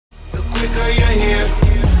quicker you're here,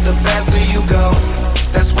 the faster you go.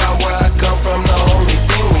 That's why where I come from, the only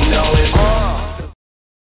thing we know is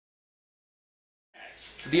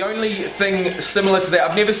The only thing similar to that,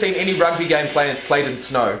 I've never seen any rugby game played in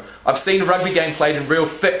snow. I've seen a rugby game played in real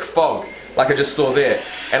thick fog, like I just saw there.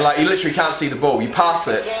 And like, you literally can't see the ball. You pass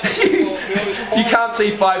it, you can't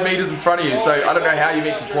see 5 meters in front of you, so I don't know how you're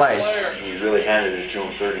meant to play. We really handed it to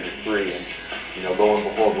him 30-3, and you know, lo and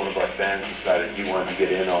behold, one of our fans decided he wanted to get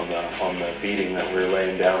in on the beating that we were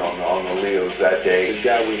laying down on the Leos that day. This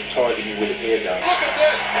guy was charging me with his head down. Look at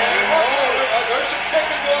this! Oh, there's a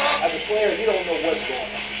kicking going on. As a player, you don't know what's going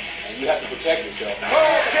on, and you have to protect yourself.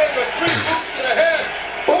 Oh, kid with 3 boots to the head!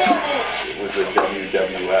 4 boots! It was a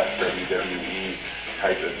WWF, WWE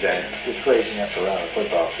type event. It's crazy enough around a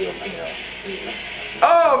football field, you know.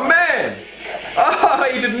 Oh man! Oh,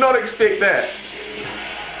 you did not expect that.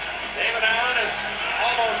 David Allen has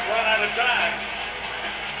almost run out of time.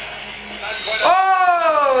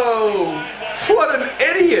 Oh! What an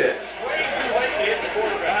idiot! Way too late to hit the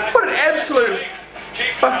quarterback. What an absolute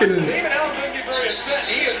fucking... David Allen couldn't get very upset.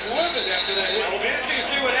 He is livid after that hit. It'll be interesting to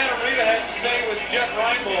see what Adam Rita has to say with Jeff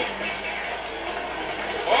Reinbold.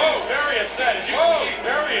 Oh, very upset. As you can see,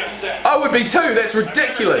 very upset. I would be too. That's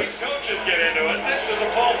ridiculous. Coaches get into it. This is a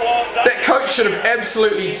full-blown... That coach should have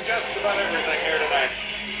absolutely Just about everything here tonight.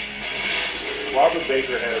 Robert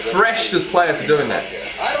Baker has thrashed his player for doing that.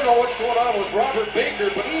 I don't know what's going on with Robert Baker,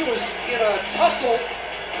 but he was in a tussle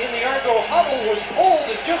in the Argo huddle, was pulled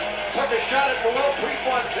and just took a shot at Noel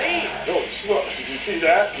Prefontaine. Look, did you see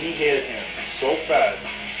that? He hit him so fast,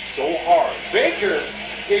 so hard. Baker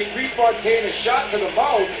gave Prefontaine a shot to the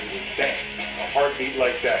mouth. Dang, a heartbeat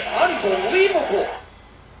like that. Unbelievable.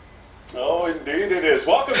 Oh, indeed it is.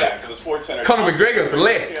 Welcome back to the Sports Center. Conor McGregor with the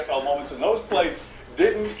left. CFL moments, and those plays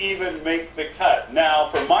didn't even make the cut. Now,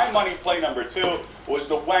 for my money, play number 2 was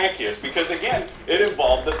the wankiest because, again, it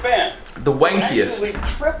involved the fan. The wankiest. He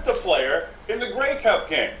actually tripped a player in the Grey Cup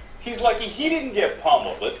game. He's lucky he didn't get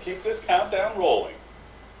pummeled. Let's keep this countdown rolling.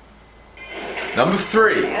 Number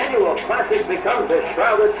 3. The annual classic becomes a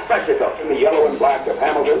shrouded spectacle in the yellow and black of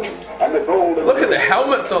Hamilton and the gold. Look at the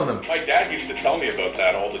helmets on them. My dad used to tell me about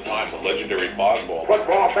that all the time, the legendary fog ball.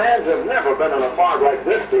 Football fans have never been in a fog like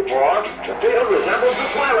this before. The field resembles the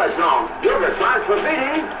Twilight Zone. You're a chance for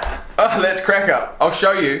beating. Oh, that's crack up. I'll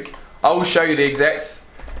show you. I will show you the exact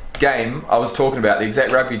game I was talking about, the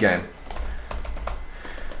exact rugby game.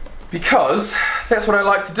 Because that's what I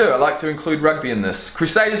like to do. I like to include rugby in this.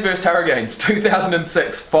 Crusaders vs Hurricanes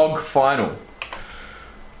 2006 Fog Final.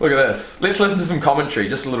 Look at this. Let's listen to some commentary,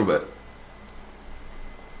 just a little bit.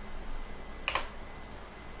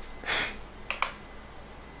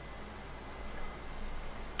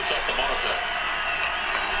 It's off the monitor.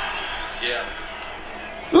 Yeah.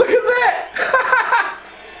 Look at that!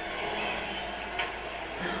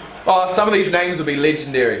 Oh, some of these names will be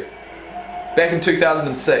legendary. Back in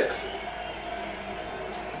 2006.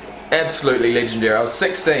 Absolutely legendary. I was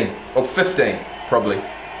 16, or 15, probably.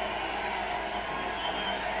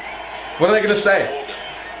 What are they going to say?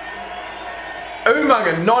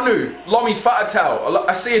 Umanga, Nonu, Lomi Whātau,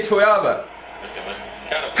 Asia Tuiava,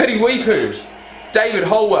 Piri Wipu, David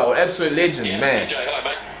Holwell, absolute legend, Yeah, man. TJ, hello,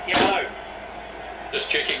 mate. Yeah, hello. Just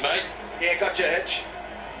checking, mate. Yeah, got your hitch.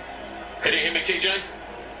 Can you hear me, TJ?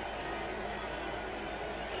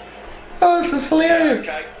 Oh, this is hilarious.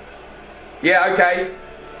 Okay. Yeah, okay.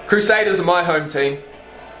 Crusaders are my home team.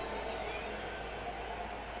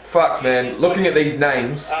 Fuck, man. Looking at these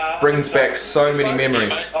names brings back so many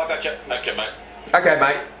memories. I got you. Okay, mate. Okay,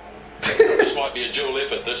 mate. This might be a dual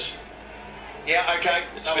effort, this. Yeah, okay.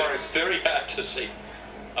 It's No worries. very hard to see.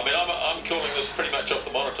 I mean, I'm calling this pretty much off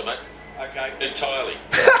the monitor, mate. Okay. Entirely.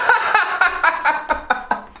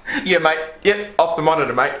 Yeah, mate. Yep, off the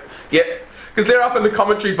monitor, mate. Yep. Because they're up in the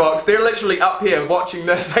commentary box. They're literally up here watching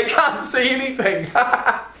this. They can't see anything.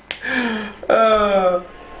 Talk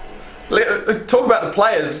about the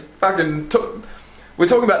players. We're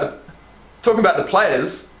talking about the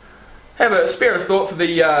players. Have a spare a thought for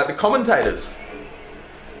the commentators.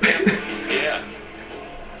 Yeah.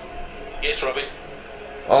 Yes, Robbie.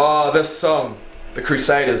 Oh, this song, the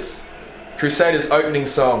Crusaders opening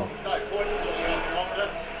song.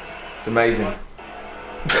 It's amazing.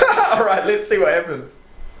 All right, let's see what happens.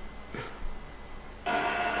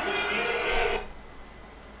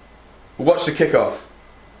 We'll watch the kickoff.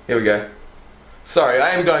 Here we go. Sorry,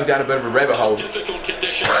 I am going down a bit of a rabbit hole. Difficult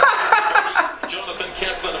conditions. Jonathan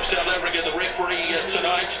Kaplan of South Africa, the referee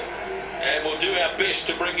tonight, and we'll do our best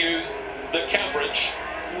to bring you the coverage.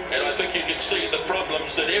 And I think you can see the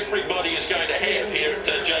problems that everybody is going to have here at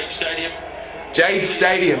Jade Stadium. Jade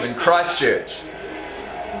Stadium in Christchurch.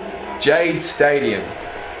 Jade Stadium,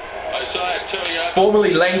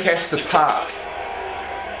 formerly Lancaster Park.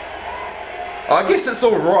 I guess it's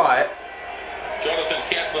alright. Jonathan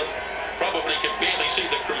Kaplan probably can barely see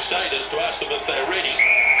the Crusaders to ask them if they're ready.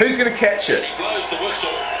 Who's going to catch it? And he blows the whistle,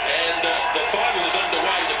 and the final is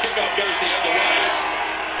underway. The kickoff goes the other way,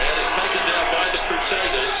 and it's taken down by the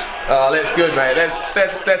Crusaders. Oh, that's good, mate.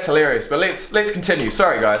 That's hilarious. But let's continue.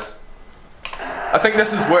 Sorry, guys. I think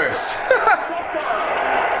this is worse.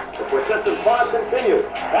 The persistent pause continues.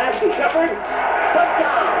 Pass to Shepard.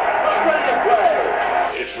 Touchdown. Australian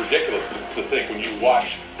play. It's ridiculous to think when you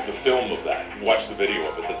watch the film of that, watch the video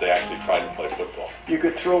of it, that they actually tried to play football. You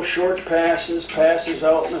could throw short passes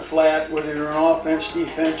out in the flat, whether you're on offense,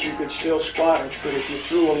 defense, you could still spot it. But if you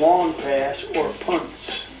threw a long pass or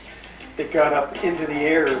punts that got up into the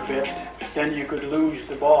air a bit, then you could lose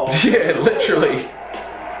the ball. Yeah, literally.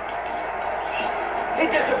 He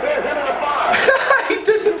disappears into the fog. He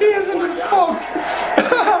disappears into the fog.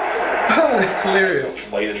 Oh, that's hilarious.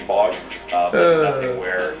 Played in fog. There's nothing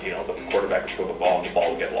where, you know, the quarterback would throw the ball and the ball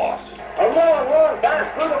would get lost. A long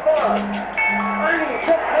pass through the fog.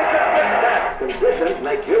 Conditions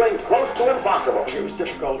make viewing close to impossible. It was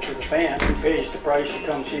difficult for the fan who pays the price to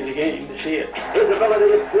come see the game to see it.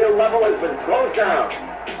 Visibility at field level has been closed down.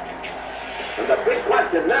 And the big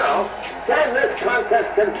question now, can this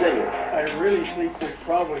contest continue? I really think we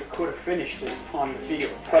probably could have finished it on the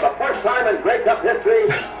field. For the first time in Grey Cup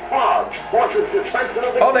history, fog forces suspension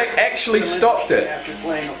of the Oh, they actually stopped it. After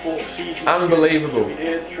playing a full season. Unbelievable. We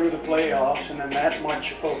did through the playoffs and then that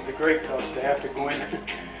much of the Grey Cup to have to go in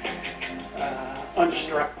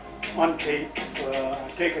unstruck, untape,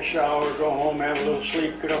 take a shower, go home, have a little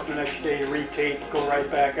sleep, get up the next day, retape, go right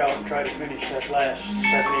back out and try to finish that last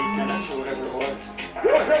 7-8 minutes or whatever it was.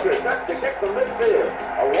 Joe Digger sets to kick from midfield.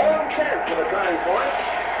 A long chance for the tying point.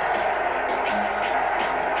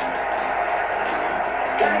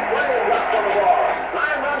 Kenny Williams up on the ball.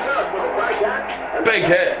 Time runs out for the Ticats. Big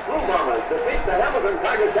hit. Blue Bombers defeat the Hamilton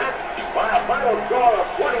Tiger Cats by a final score of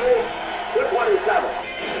 28 to 27.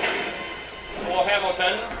 For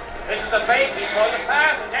Hamilton, this is the base. He throws a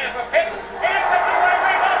pass, intended for Pitt. And it's the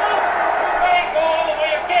two-way bubble. Two-way go all the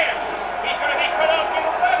way again. He's going to be cut off from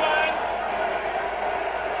the red line.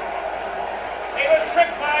 He was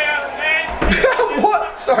tricked by a man.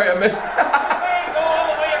 What? Sorry, I missed. Two-way go all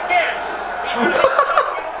the way again. He's going to be cut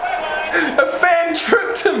off from the red line. A fan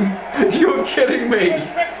tripped him. You're kidding me. He was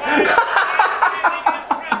tricked by a man.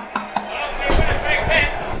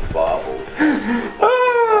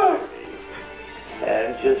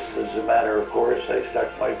 And just as a matter of course, I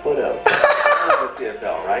stuck my foot out. The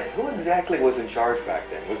CFL, right? Who exactly was in charge back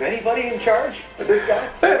then? Was anybody in charge of this guy?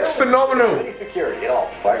 That's phenomenal. Any security at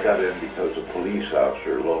all? I got in because a police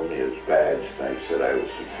officer loaned me his badge and I said I was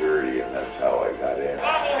security and that's how I got in.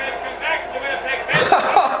 Bobble has come back to Winnipeg.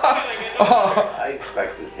 I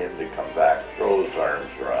expected him to come back, throw his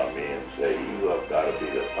arms around me and say, you have got to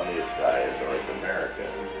be the funniest guy in North America.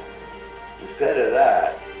 Instead of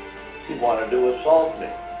that, he wanted to assault me.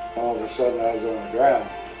 All of a sudden I was on the ground.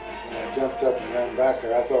 When I jumped up and ran back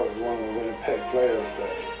there, I thought it was one of the Winnipeg players, but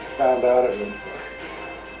found out it was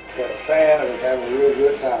a fan and was having a real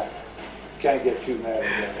good time. Can't get too mad at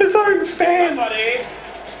that. His own fan. Somebody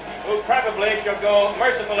who probably shall go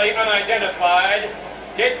mercifully unidentified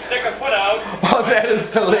did stick a foot out. Oh, that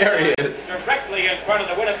is hilarious. Directly in front of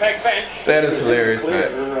the Winnipeg bench. That is hilarious,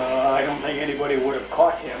 man. I don't think anybody would have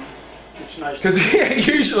caught him. It's nice. Because yeah,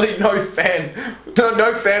 usually no fan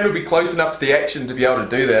would be close enough to the action to be able to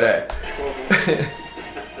do that, eh?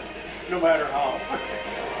 No matter how.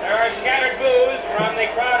 There are scattered boos from the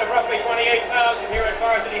crowd of roughly 28,000 here at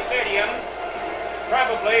Varsity Stadium,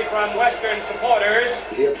 probably from Western supporters.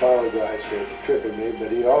 He apologized for tripping me,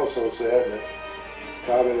 but he also said that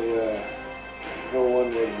probably no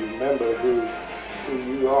one would remember who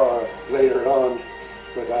you are later on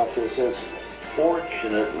without this incident.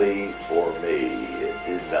 Fortunately for me, it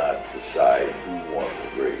did not decide who won the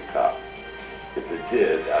Grey Cup. If it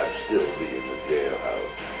did, I'd still be in the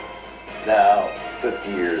jailhouse. Now, 50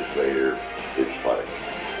 years later, it's funny.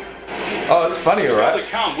 Oh, it's funny, alright. The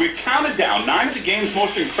count. We've counted down 9 of the game's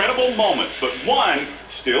most incredible moments, but one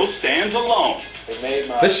still stands alone.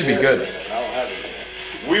 This should be good.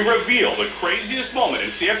 We reveal the craziest moment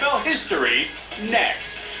in CFL history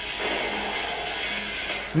next.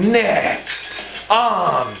 Next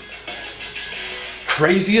on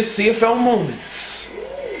Craziest CFL Moments.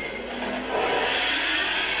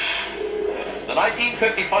 The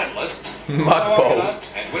 1950 finalists. Mud Bowl.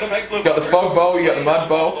 You got the Fog Bowl, you got the Mud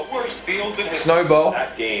Bowl, Snow Bowl.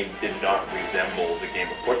 That game did not resemble the game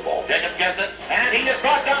of football. Jacob gets it, and he just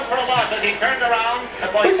brought down for a loss as he turned around.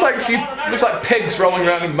 Looks like pigs rolling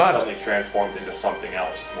around in mud. Suddenly transforms into something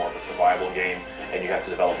else. It's more of a survival game, and you have to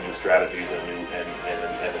develop new strategies and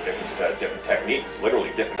different techniques. Literally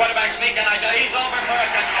different. Quarterback sneak, and he's over for a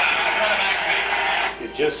touchdown. Quarterback sneak.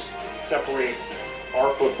 It just separates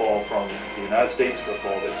our football from the United States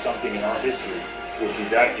football. That's something in our history would be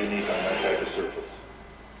that unique on that type of surface.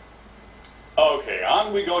 Okay,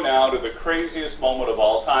 on we go now to the craziest moment of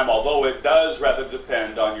all time, although it does rather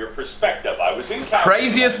depend on your perspective. I was in Calgary.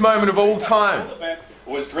 Craziest moment of all time. The event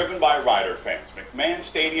was driven by Rider fans. McMahon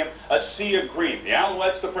Stadium, a sea of green. The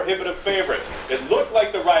Alouettes, the prohibitive favorites. It looked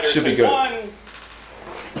like the Riders had won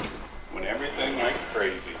when everything went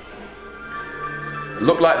crazy.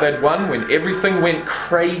 Looked like they'd won when everything went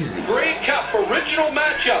crazy. Grey Cup original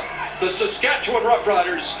matchup. The Saskatchewan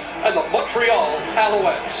Roughriders and the Montreal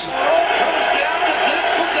Alouettes. It all comes down to this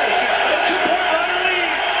possession. A 2-point Rider lead.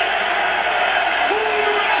 Cole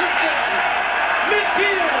Richardson,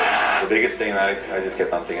 midfield. The biggest thing that I just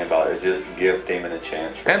kept on thinking about is just give Damon a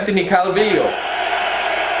chance. Anthony Calvillo. Need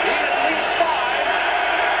at least 5.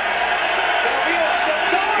 Calvillo steps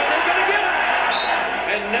up and they're going to get it.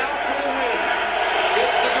 And now for the win.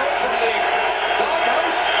 Gets to go from the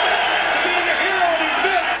doghouse to being a hero and he's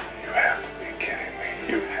missed. You have to be kidding me.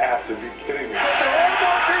 You have to be kidding me. But there are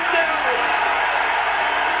markers down.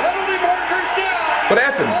 Penalty markers down. What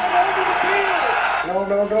happened? All over the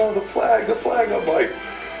field. No, the flag. I'm like,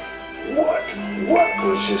 what? It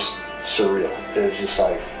was just surreal. It was just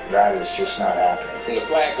like, that is just not happening. When the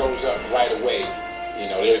flag goes up right away, you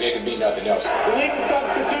know, there could be nothing else. Illegal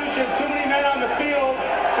substitution, too many men on the field,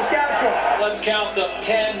 Saskatchewan. Let's count them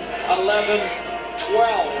 10, 11,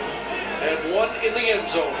 12, and 1 in the end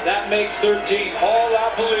zone. That makes 13. All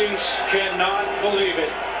our police cannot believe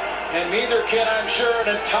it. And neither can, I'm sure, an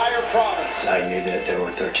entire province. I knew that there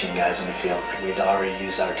were 13 guys on the field. We'd already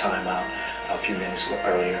used our timeout a few minutes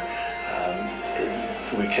earlier.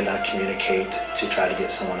 We could not communicate to try to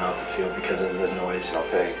get someone off the field because of the noise.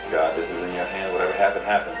 Okay, God, this is in your hand. Whatever happened,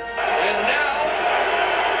 happened. And now,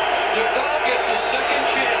 Duval gets a second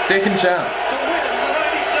chance. Second chance. To win the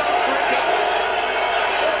 97th Grey Cup.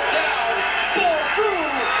 Ball down, ball through,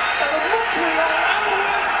 and the Montreal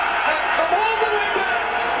Alouettes have come all the way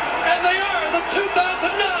back. And they are the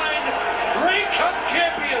 2009 Grey Cup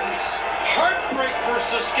champions. Heartbreak for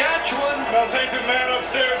Saskatchewan. I'll take the man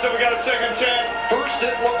upstairs and we got a second chance. First,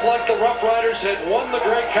 it looked like the Rough Riders had won the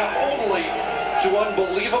Grey Cup, only to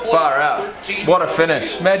unbelievably Far out. What a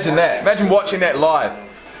finish. Imagine that. Imagine watching that live.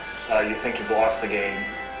 You think you've lost the game.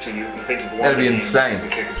 You think you've won That'd be the game insane. because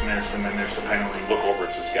the kick is missed and then there's the penalty. Look over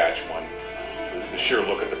at Saskatchewan. The sheer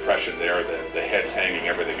look at the pressure there, the heads hanging,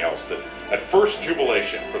 everything else. That first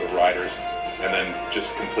jubilation for the Riders, and then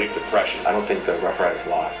just complete depression. I don't think the Rough Riders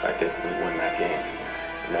lost. I think we won that game.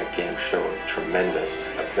 And that game showed tremendous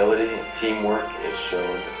ability and teamwork. It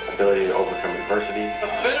showed ability to overcome adversity. A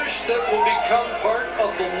finish that will become part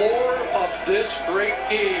of the lore of this great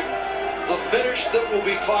game. The finish that will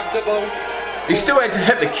be talked about. He still had to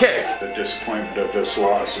hit the kick. The disappointment of this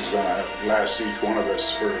loss is going to last each one of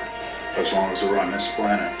us for as long as we're on this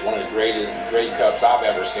planet. One of the greatest Grey Cups I've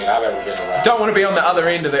ever seen, I've ever been around. Don't want to be on the other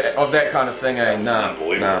end of that kind of thing, eh? It's an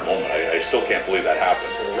unbelievable moment. I still can't believe that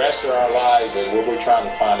happened. For the rest of our lives, and we're trying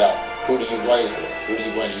to find out, who do you blame for it? Who do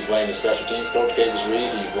you blame? Do you blame the special teams coach, Davis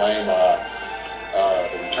Reed? Do you blame the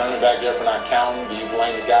returning back there for not counting? Do you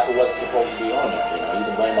blame the guy who wasn't supposed to be on there? You know, you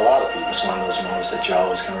can blame a lot of people. It's one of those moments that you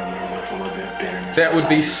always can remember with a little bit of bitterness. That would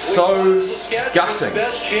be so gussing.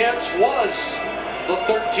 Best chance was the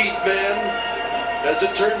 13th man. As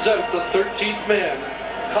it turns out, the 13th man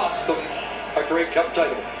cost them a Grey Cup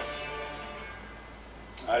title.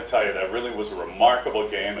 I tell you, that really was a remarkable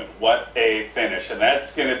game, and what a finish. And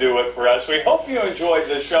that's going to do it for us. We hope you enjoyed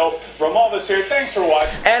this show. From all of us here, thanks for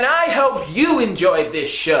watching. And I hope you enjoyed this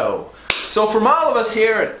show. So from all of us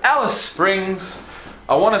here at Alice Springs,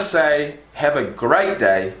 I want to say have a great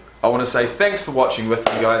day. I want to say thanks for watching with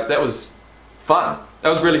me, guys. That was fun. That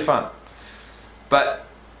was really fun. But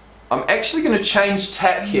I'm actually going to change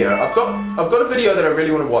tack here. I've got a video that I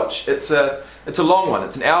really want to watch. It's a long one.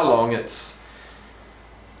 It's an hour long. It's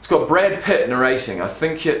got Brad Pitt narrating. I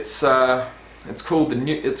think it's called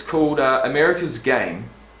America's Game,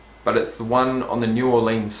 but it's the one on the New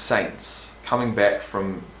Orleans Saints coming back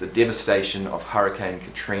from the devastation of Hurricane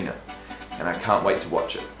Katrina, and I can't wait to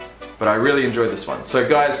watch it. But I really enjoyed this one. So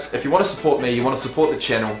guys, if you want to support me, you want to support the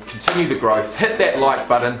channel, continue the growth, hit that like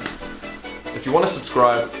button. If you want to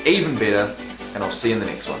subscribe, even better, and I'll see you in the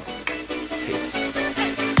next one. Peace.